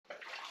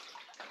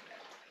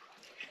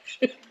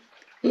Hello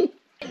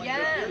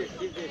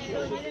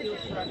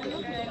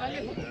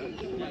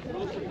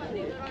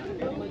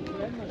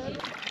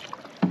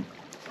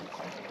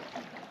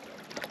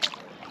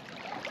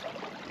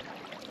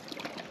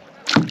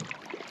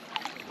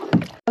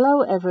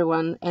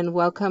everyone and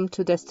welcome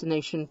to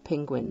Destination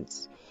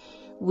Penguins.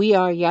 We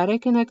are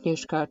Jarek and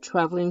Agnieszka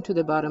traveling to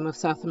the bottom of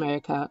South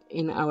America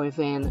in our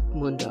van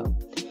Mundo.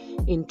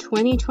 In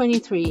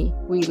 2023,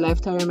 we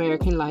left our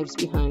American lives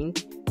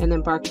behind and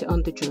embarked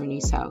on the journey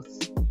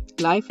south.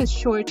 Life is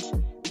short,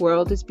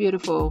 world is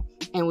beautiful,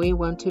 and we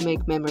want to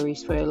make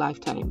memories for a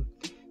lifetime.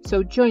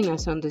 So join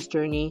us on this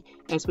journey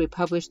as we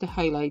publish the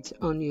highlights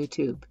on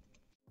YouTube.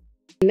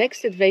 The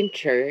next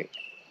adventure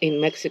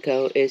in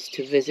Mexico is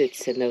to visit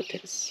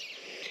Cenotes.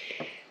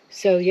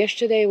 So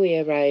yesterday we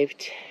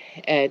arrived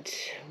at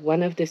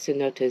one of the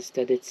cenotes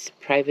that it's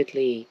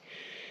privately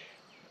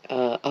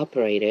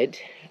operated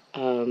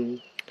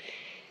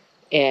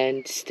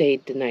and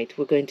stayed the night.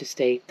 We're going to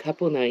stay a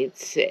couple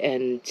nights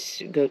and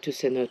go to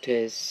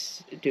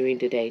cenotes during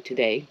the day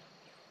today.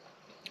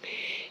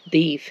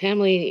 The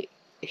family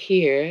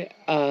here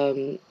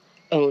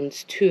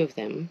owns two of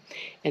them,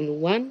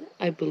 and one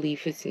I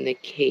believe is in a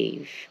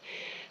cave,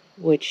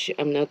 which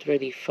I'm not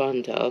really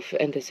fond of,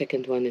 and the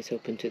second one is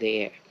open to the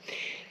air.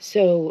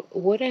 So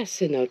what are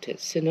cenotes?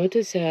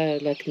 Cenotes are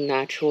like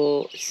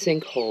natural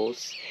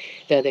sinkholes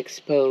that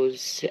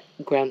expose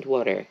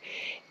groundwater.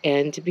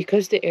 And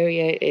because the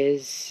area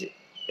is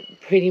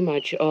pretty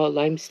much all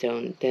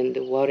limestone, then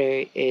the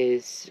water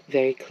is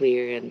very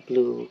clear and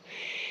blue.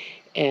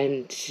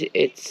 And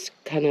it's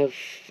kind of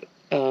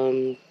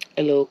a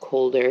little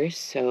colder,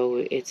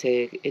 so it's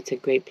a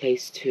great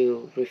place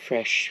to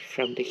refresh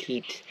from the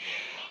heat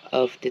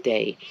of the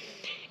day.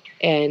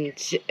 And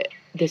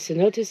the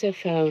cenotes are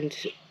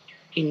found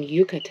in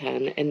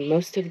Yucatan, and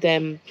most of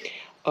them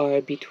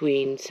are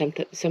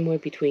somewhere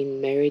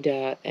between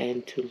Merida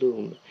and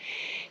Tulum.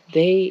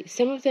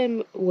 Some of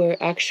them were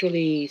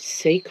actually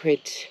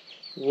sacred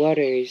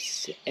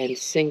waters and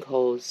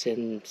sinkholes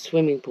and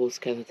swimming pools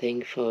kind of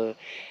thing for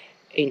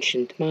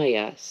ancient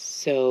Mayas.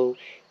 So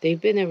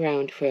they've been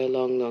around for a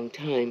long, long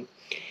time.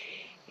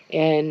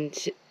 And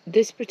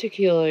this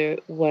particular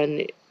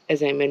one,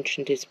 as I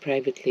mentioned, is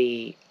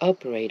privately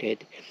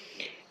operated.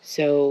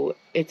 So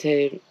it's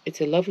a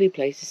lovely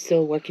place. It's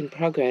still a work in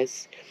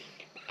progress.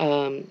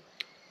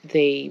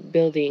 They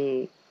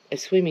building a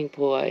swimming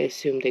pool. I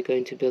assume they're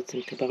going to build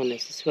some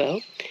cabanas as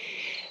well.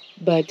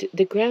 But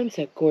the grounds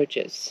are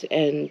gorgeous,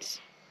 and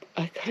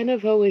I kind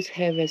of always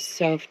have a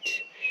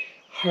soft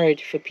heart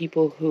for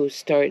people who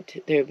start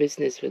their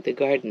business with the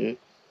garden.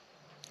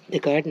 The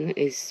garden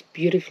is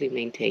beautifully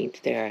maintained.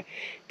 There are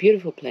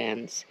beautiful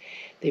plants.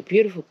 There are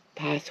beautiful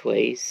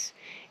pathways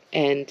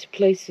and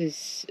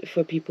places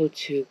for people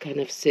to kind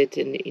of sit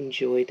and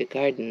enjoy the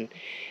garden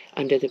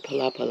under the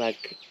palapa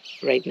like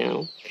right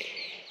now.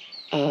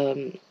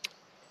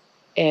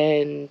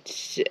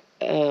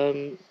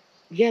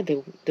 Yeah,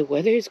 the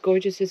weather is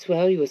gorgeous as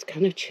well. It was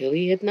kind of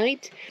chilly at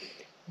night,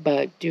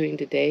 but during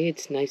the day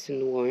it's nice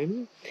and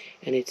warm,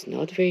 and it's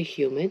not very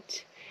humid.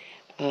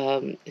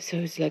 So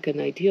it's like an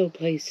ideal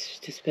place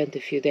to spend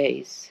a few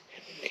days.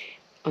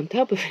 On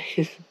top of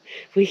it,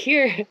 we're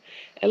here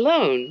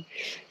alone.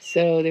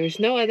 So there's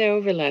no other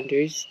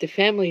overlanders. The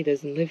family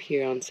doesn't live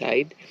here on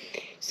site.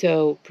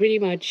 So pretty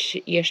much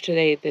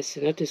yesterday, the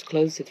cenotes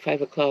closed at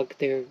 5 o'clock.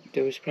 There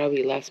was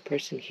probably last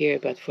person here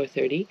about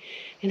 4:30.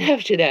 And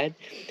after that,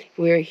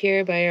 we're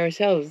here by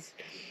ourselves.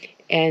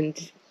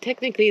 And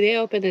technically they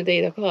open at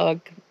 8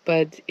 o'clock,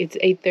 but it's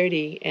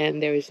 8:30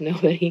 and there is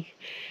nobody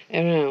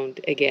around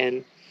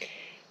again.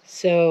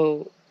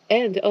 So,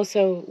 and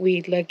also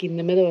we like in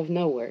the middle of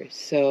nowhere,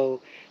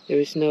 so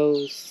there's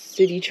no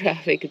city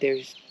traffic,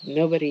 there's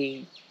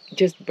nobody,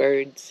 just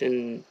birds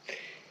and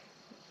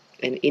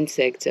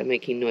insects are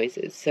making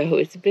noises. So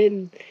it's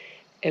been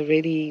a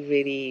really,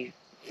 really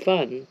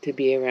fun to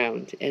be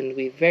around, and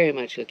we're very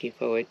much looking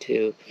forward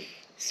to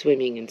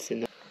swimming in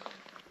Cenote.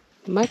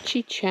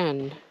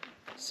 Machi-chan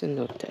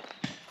Cenote.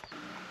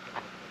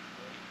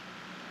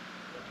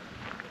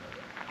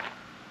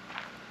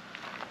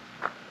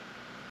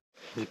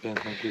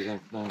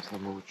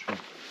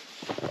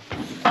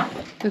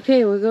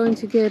 Okay, we're going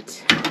to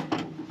get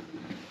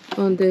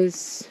on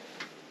this,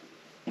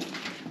 I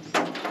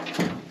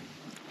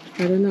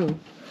don't know,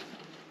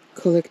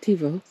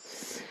 colectivo,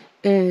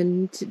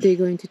 and they're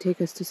going to take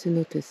us to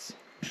Cenotes.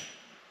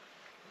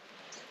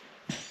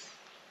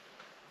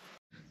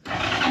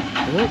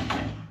 Oh.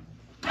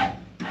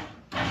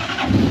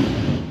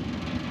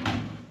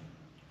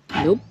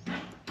 Nope.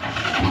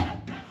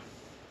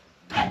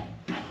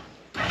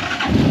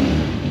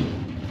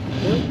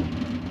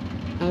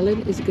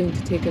 Alan is going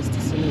to take us to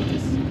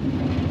Cenotes.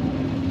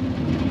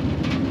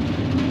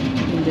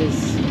 In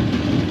this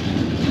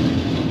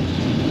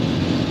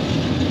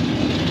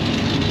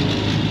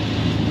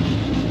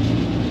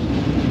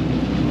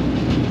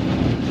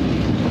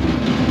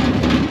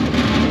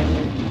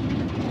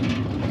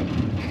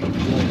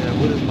I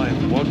wouldn't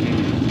mind walking.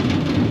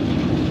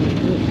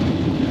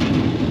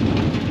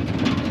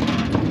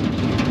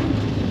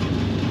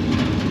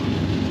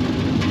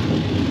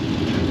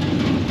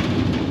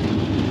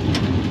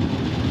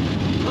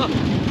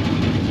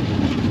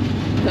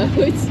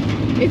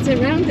 a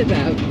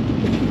roundabout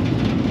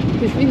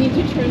because we need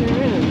to turn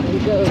around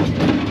and go.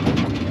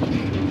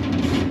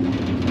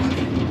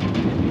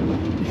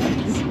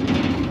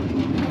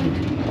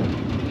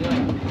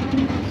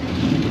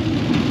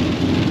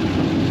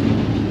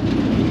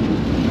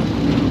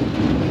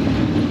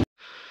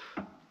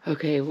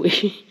 Okay,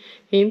 we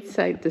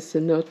inside the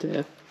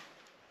cenote,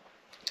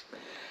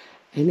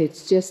 and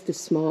it's just a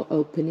small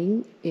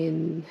opening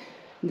in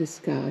the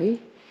sky.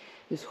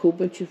 There's a whole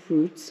bunch of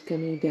roots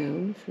coming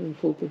down from a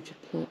whole bunch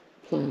of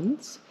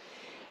plants,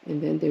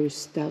 and then there's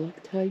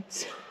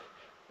stalactites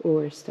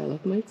or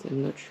stalagmites,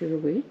 I'm not sure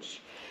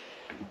which.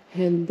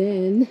 And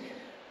then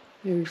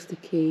there's the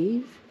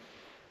cave,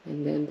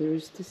 and then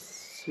there's the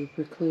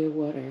super clear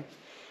water,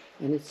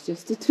 and it's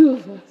just the two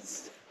of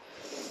us.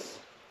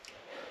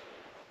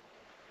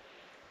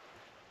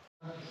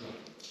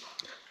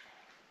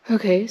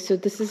 Okay, so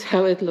this is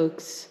how it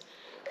looks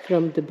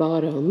from the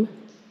bottom,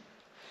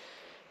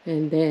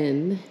 and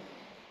then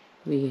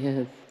we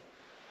have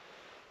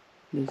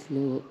this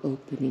little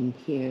opening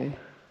here.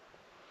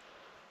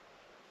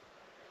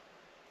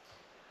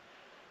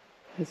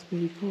 That's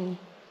pretty cool.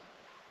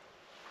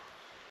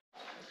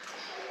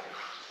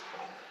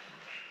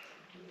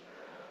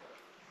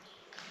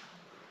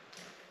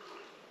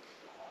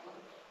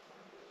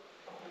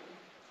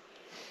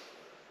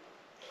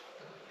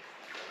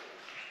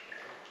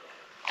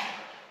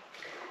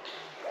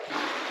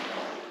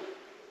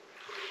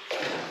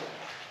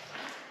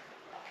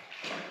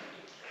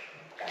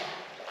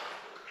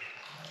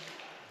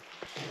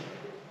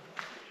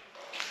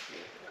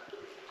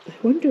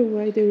 I wonder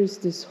why there is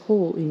this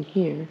hole in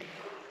here.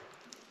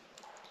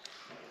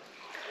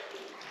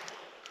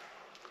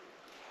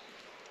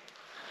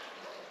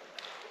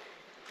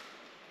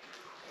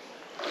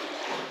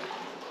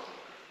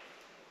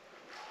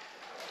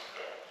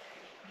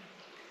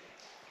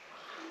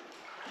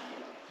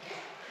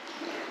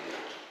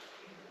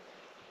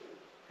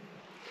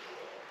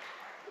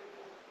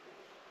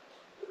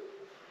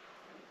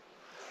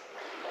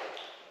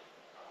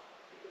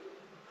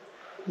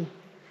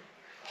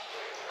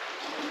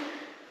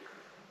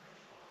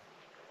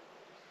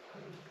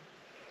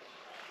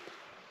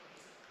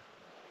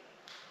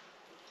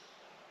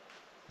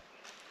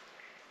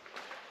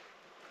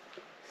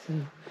 So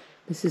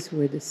this is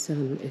where the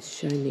sun is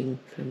shining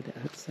from the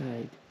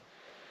outside.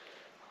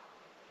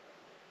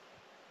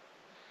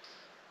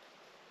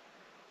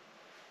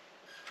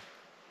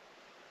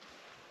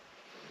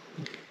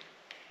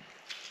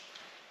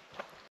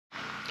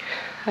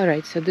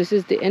 Alright, so this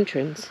is the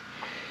entrance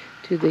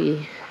to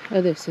the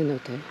other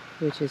cenote,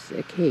 which is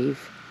a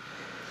cave.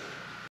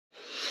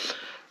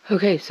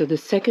 Okay, so the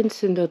second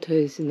cenote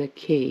is in a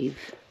cave,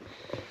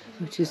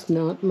 which is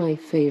not my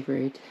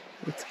favorite.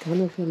 It's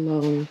kind of a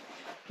long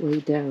way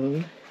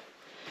down,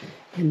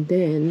 and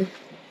then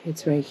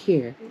it's right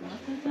here.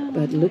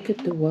 But look at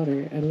the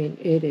water. I mean,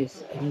 it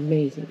is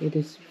amazing. It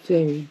is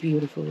very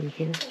beautiful in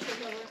here,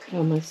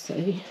 I must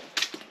say.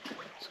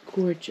 It's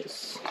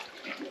gorgeous.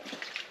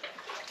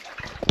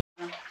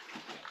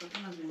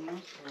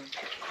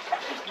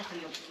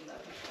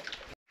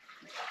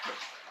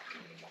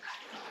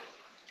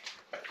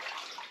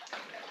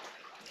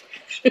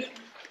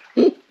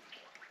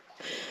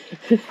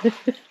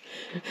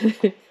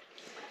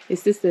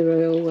 Is this the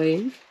royal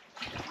wave?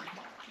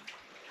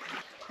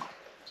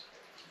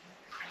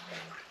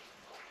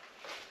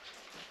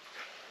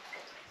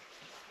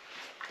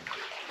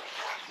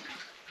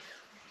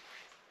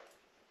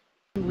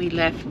 We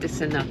left the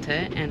cenote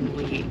and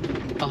we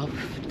off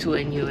to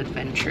a new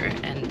adventure,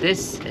 and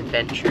this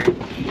adventure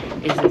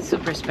is a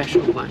super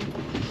special one.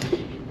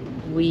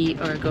 We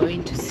are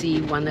going to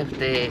see one of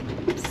the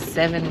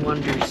 7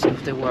 wonders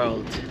of the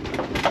world.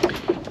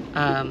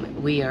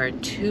 We are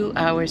 2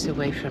 hours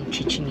away from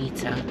Chichen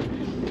Itza,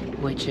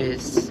 which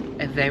is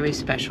a very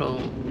special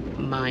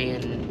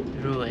Mayan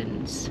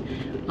ruins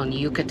on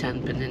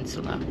Yucatan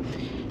Peninsula.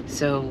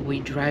 So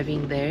we're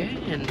driving there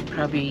and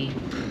probably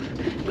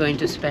going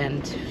to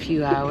spend a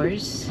few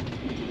hours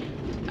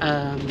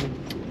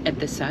at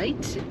the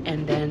site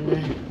and then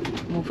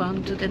move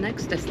on to the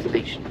next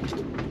destination.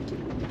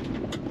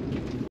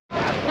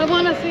 I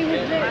want to see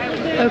what's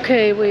there.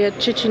 Okay, we're at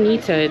Chichen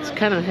Itza. It's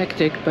kind of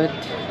hectic, but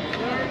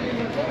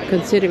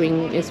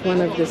considering it's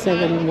one of the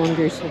 7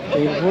 wonders of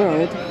the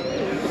world,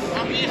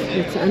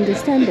 it's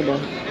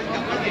understandable.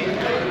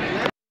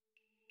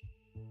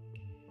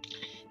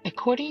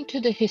 According to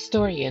the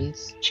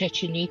historians,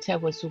 Chichen Itza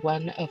was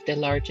one of the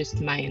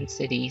largest Mayan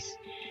cities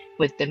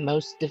with the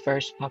most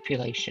diverse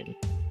population.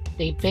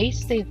 They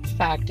based the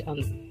fact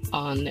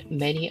on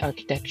many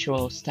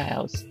architectural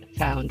styles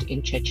found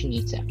in Chichen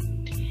Itza.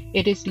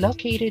 It is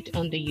located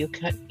on the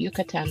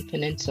Yucatan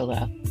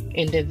Peninsula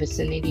in the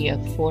vicinity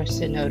of 4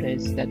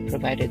 cenotes that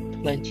provided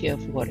plenty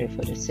of water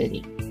for the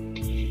city.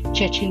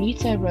 Chichen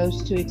Itza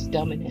rose to its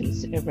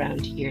dominance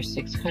around year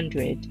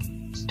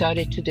 600,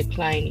 started to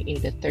decline in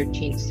the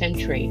 13th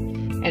century,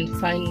 and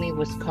finally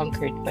was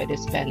conquered by the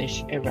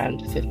Spanish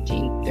around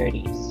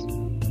 1530s.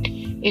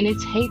 In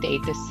its heyday,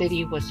 the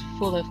city was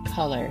full of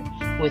color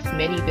with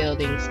many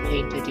buildings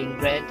painted in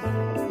red,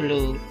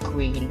 blue,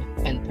 green,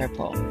 and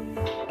purple.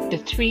 The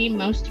three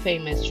most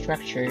famous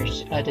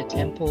structures are the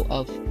Temple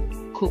of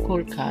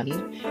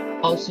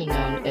Kukulkan, also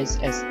known as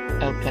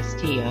El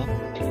Castillo,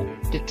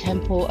 the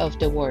Temple of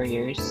the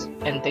Warriors,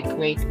 and the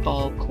Great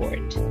Ball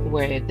Court,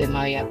 where the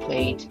Maya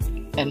played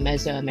a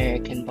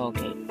Mesoamerican ball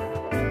game.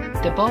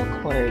 The ball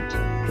court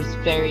was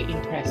very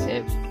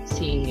impressive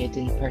seeing it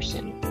in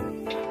person.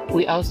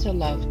 We also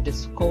loved the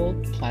skull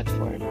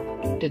platform.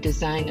 The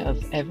design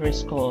of every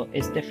skull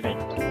is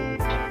different.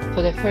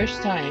 For the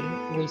first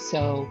time, we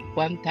saw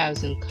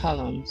 1,000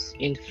 columns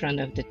in front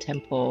of the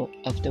Temple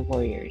of the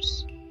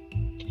Warriors.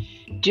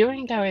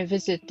 During our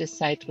visit, the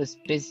site was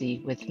busy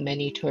with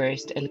many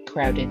tourists and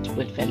crowded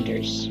with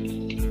vendors.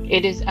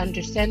 It is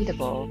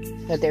understandable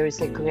that there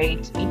is a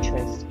great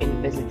interest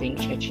in visiting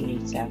Chichen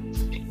Itza.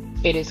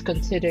 It is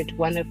considered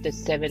one of the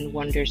 7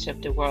 wonders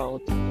of the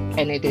world,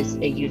 and it is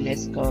a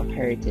UNESCO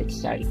heritage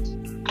site.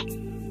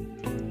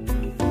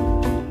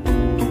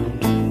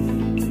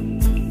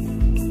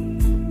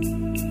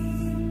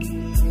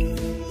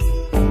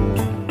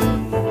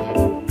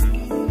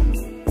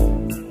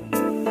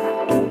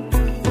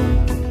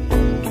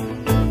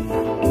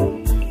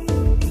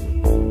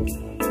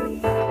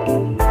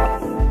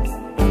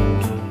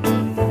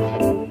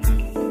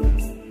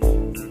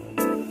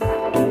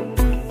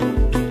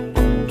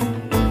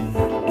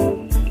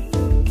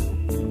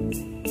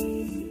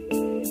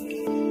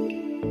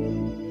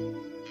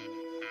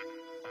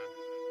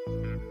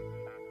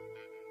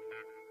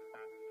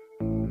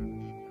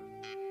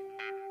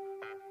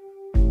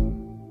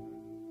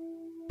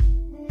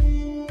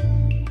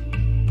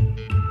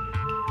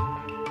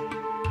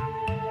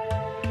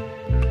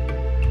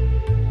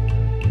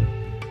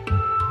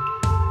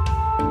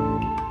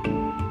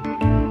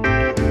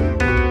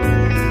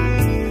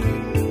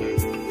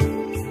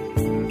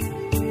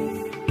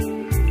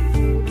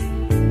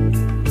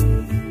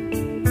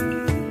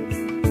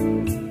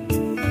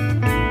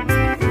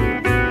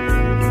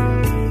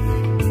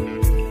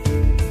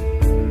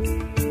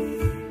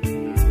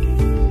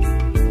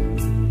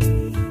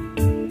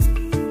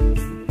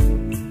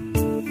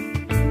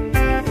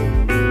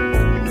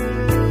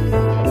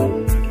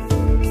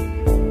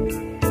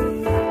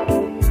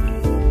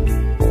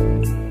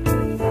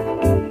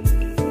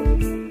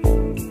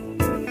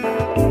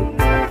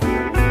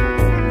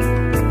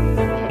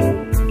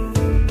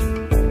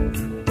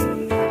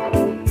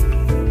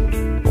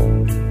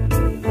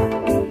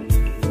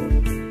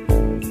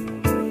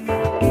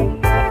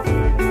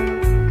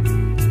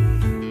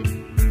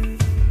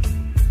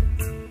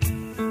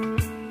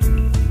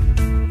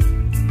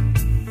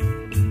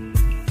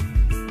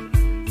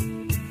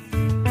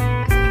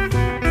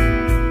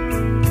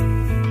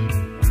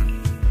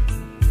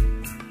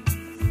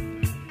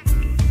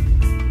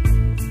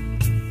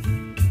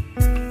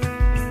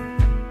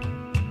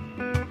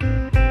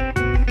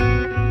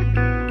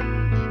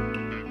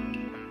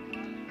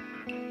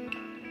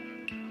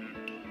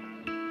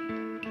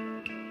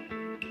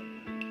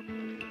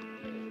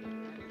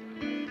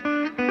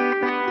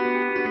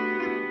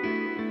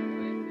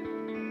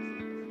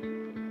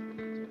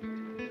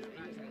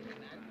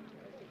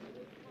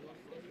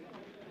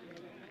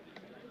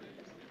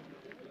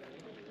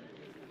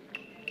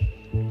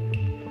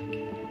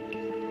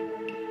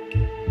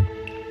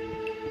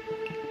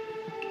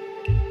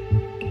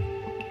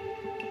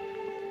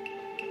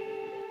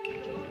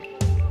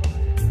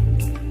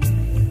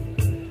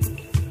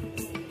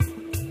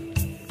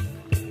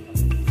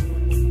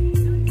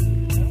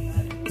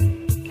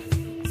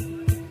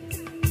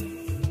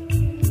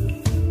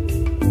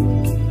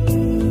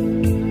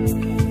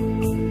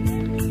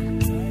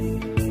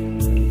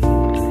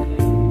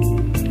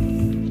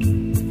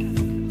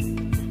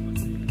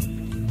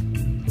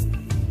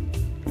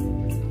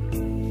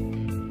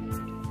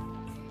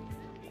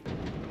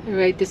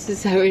 Alright, this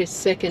is our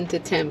second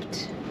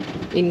attempt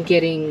in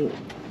getting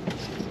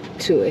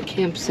to a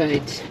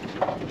campsite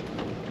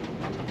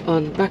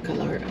on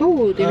Bacalar.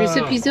 Oh, there is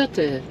a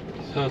pisote.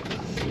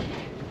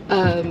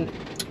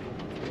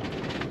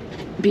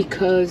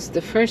 Because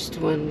the first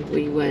one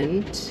we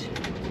went,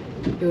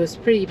 it was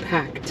pretty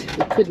packed.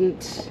 We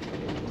couldn't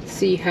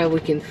see how we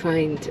can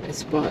find a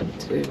spot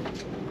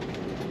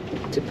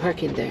to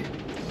park in there.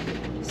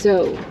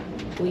 So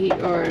we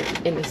are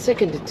in a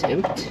second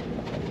attempt,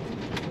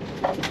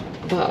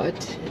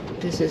 but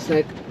this is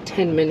like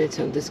 10 minutes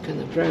on this kind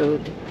of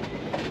road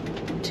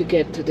to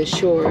get to the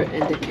shore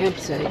and the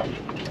campsite,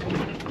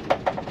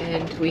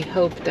 and we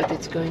hope that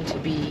it's going to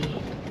be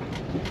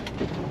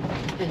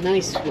a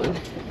nice one.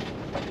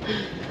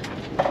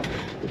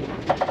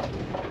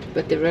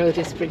 But the road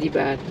is pretty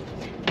bad.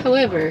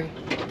 However,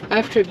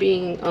 after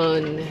being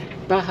on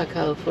Baja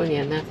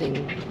California, nothing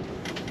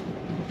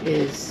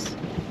is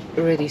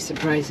really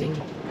surprising.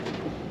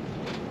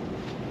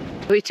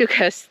 It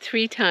took us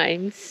 3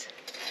 times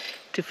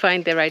to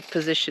find the right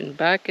position,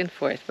 back and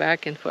forth,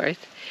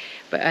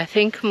 but I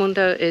think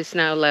Mundo is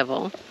now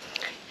level.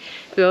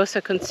 We also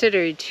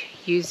considered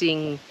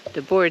using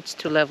the boards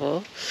to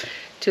level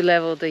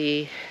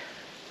the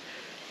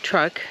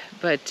truck,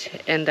 but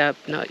end up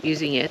not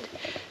using it.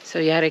 So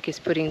Yarek is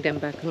putting them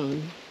back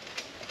on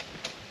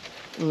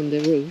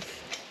the roof.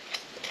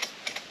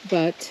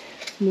 But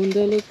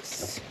Mundo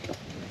looks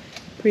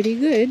pretty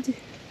good,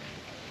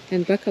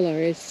 and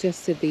Bacalar is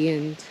just at the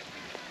end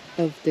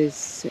of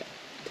this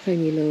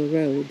tiny little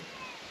road.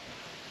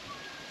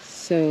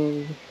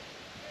 So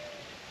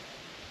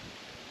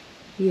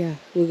yeah,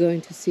 we're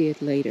going to see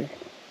it later.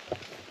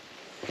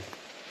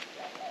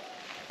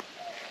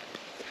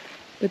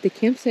 But the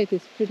campsite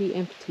is pretty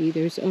empty.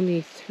 There's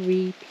only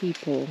 3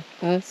 people,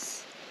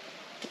 us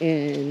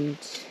and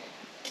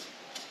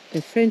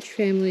a French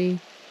family,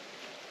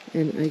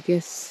 and I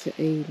guess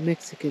a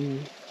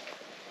Mexican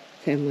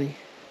family.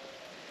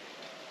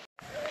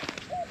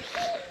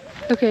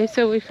 Okay,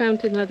 so we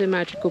found another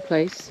magical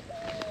place.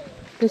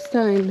 This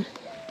time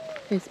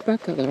it's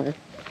Bacalar.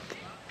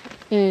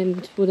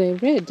 And what I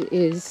read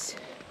is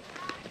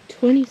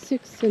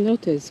 26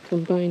 cenotes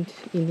combined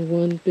in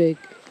one big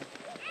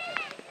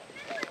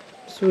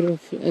sort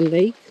of a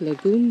lake,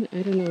 lagoon,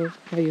 I don't know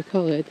how you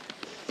call it,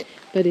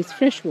 but it's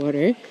fresh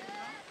water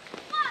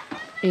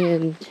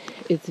and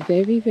it's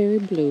very, very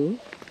blue.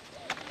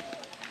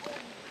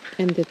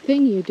 And the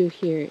thing you do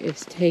here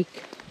is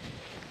take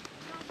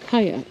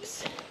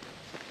kayaks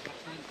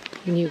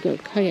and you go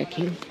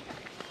kayaking,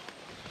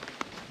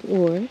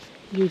 or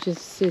you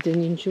just sit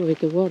and enjoy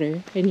the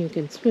water and you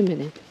can swim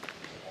in it.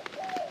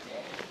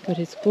 But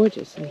it's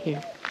gorgeous in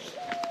here.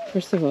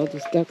 First of all,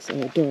 these ducks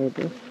are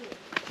adorable.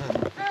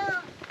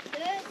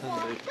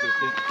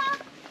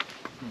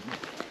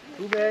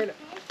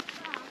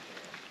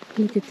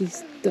 Look at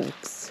these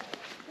ducks.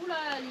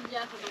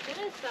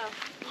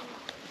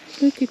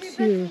 Look at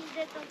you.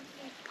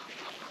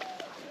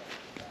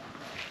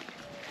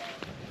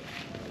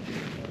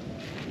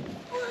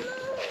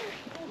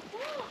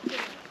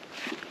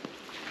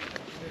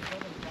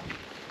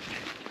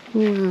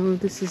 Wow,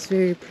 this is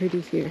very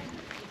pretty here.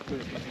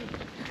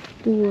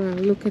 Wow,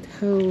 look at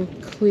how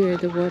clear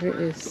the water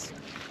is.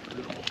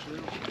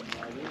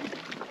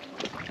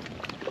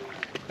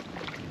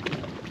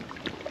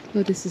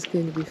 Oh, this is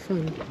going to be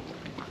fun.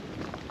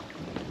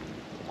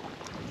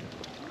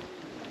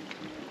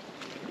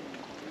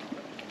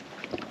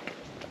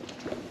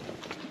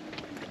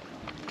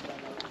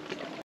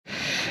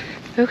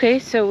 Okay,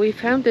 so we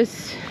found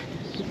this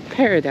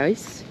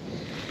paradise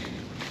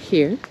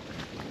here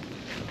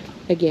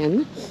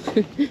again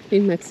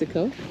in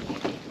Mexico,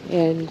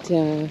 and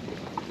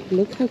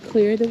look how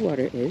clear the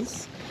water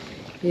is.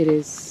 It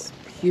is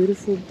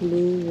beautiful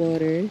blue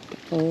water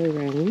all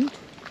around,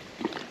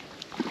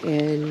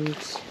 and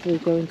we're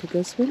going to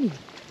go swimming.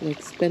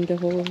 Like spend the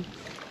whole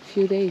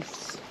day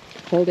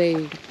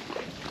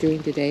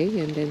during the day,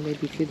 and then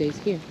maybe a few days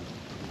here.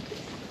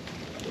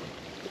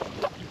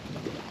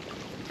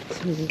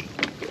 So,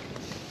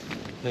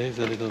 There is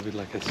a little bit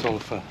like a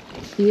sulfur.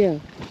 yeah,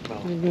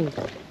 Well, I know.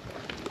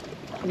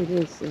 It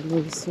is a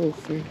little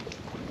sulfur.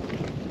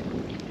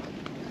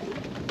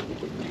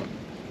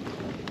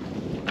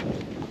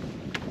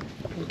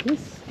 Like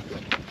this?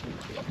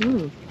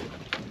 Oh.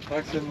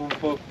 maximum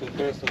 4 per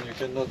person, you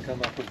cannot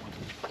come up with.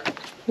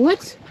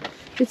 What?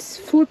 It's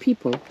 4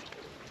 people.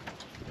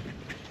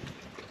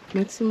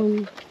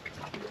 Maximum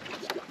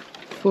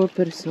 4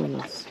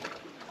 personas.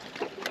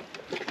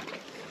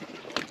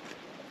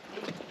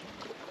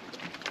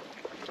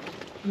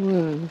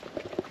 Wow.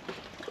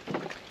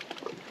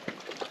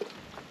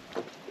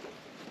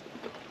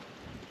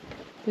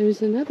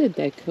 There's another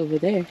deck over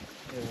there.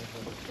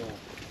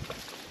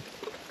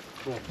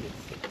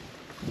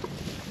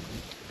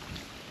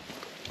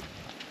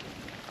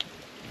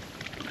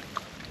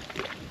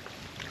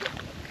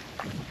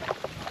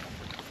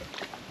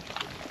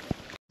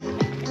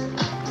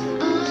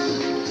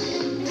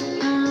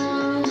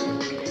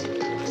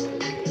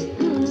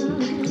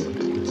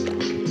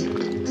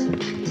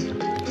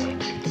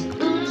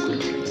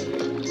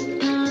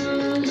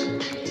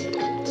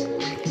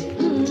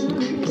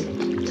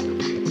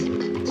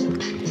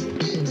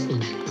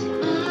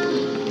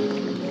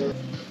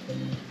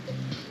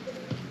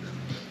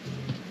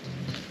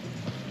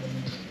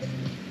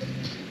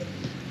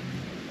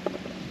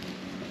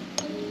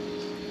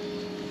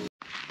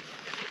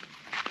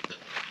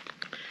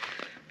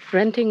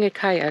 Renting a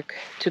kayak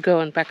to go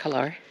on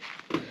Bacalar.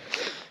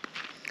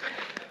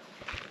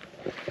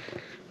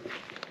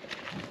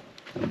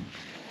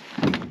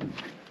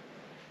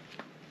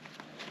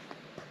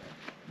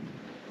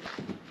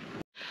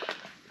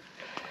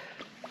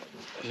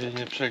 Się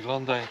nie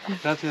przeglądaj.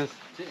 Tak jest.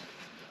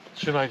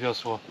 Trzymaj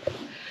wiosło.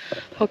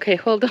 Okay,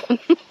 hold on.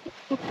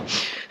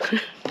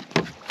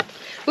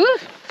 Ooh,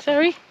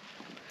 sorry.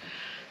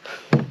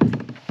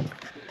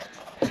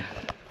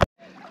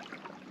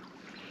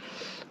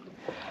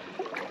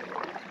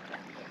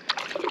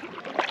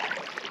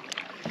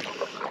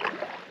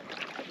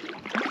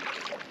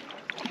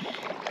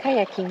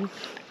 Kayaking.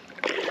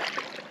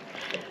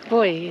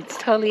 Boy, it's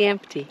totally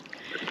empty.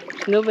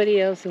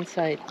 Nobody else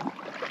inside.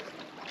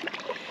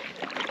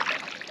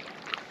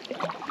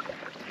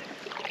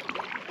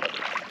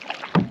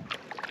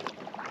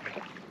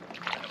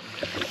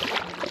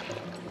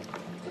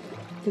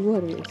 The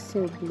water is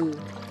so blue.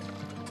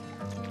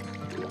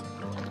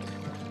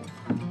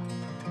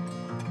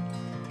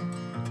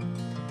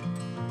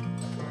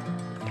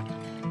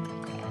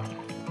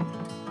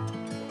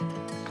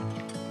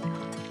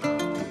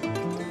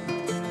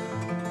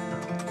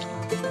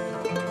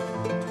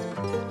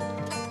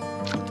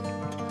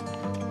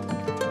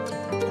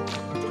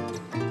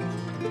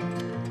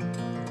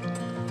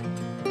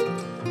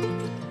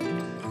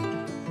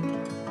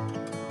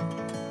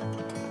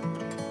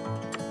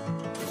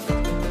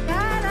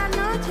 Cada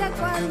noche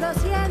cuando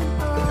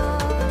siento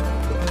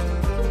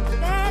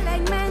que la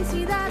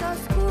inmensidad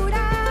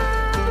oscura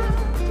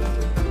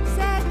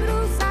se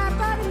cruza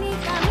por mi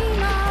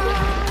camino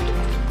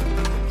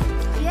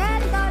y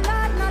el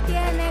dolor no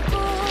tiene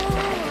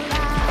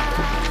cura.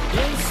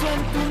 Pienso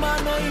en tu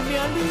mano y me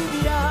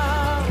alivia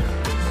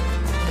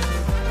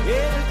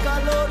el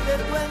calor de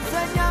tu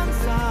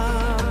enseñanza,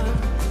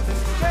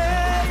 que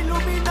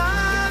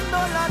iluminando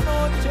la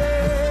noche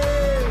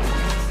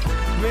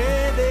me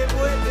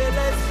devuelve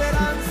la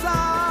esperanza.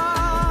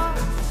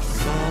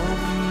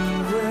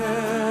 Somewhere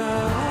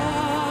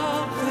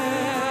out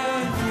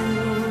there you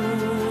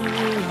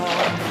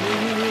are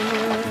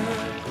near.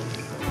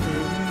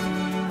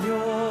 In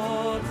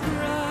your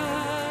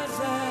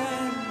presence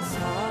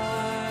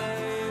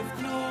I've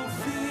no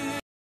fear.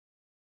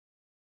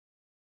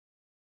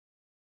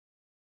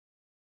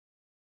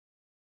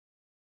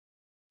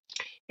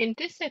 In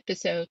this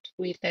episode,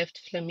 we left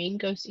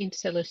flamingos in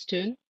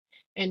Celestun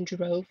and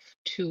drove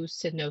to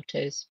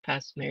Cenotes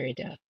past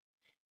Merida.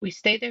 We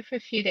stayed there for a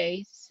few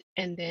days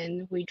and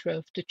then we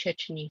drove to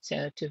Chichen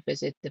Itza to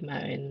visit the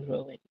Mayan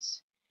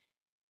ruins.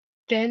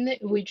 Then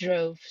we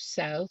drove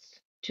south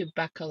to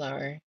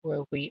Bacalar,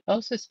 where we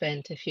also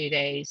spent a few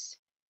days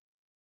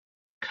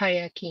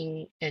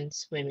kayaking and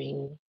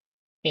swimming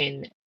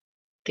in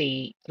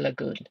the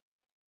lagoon.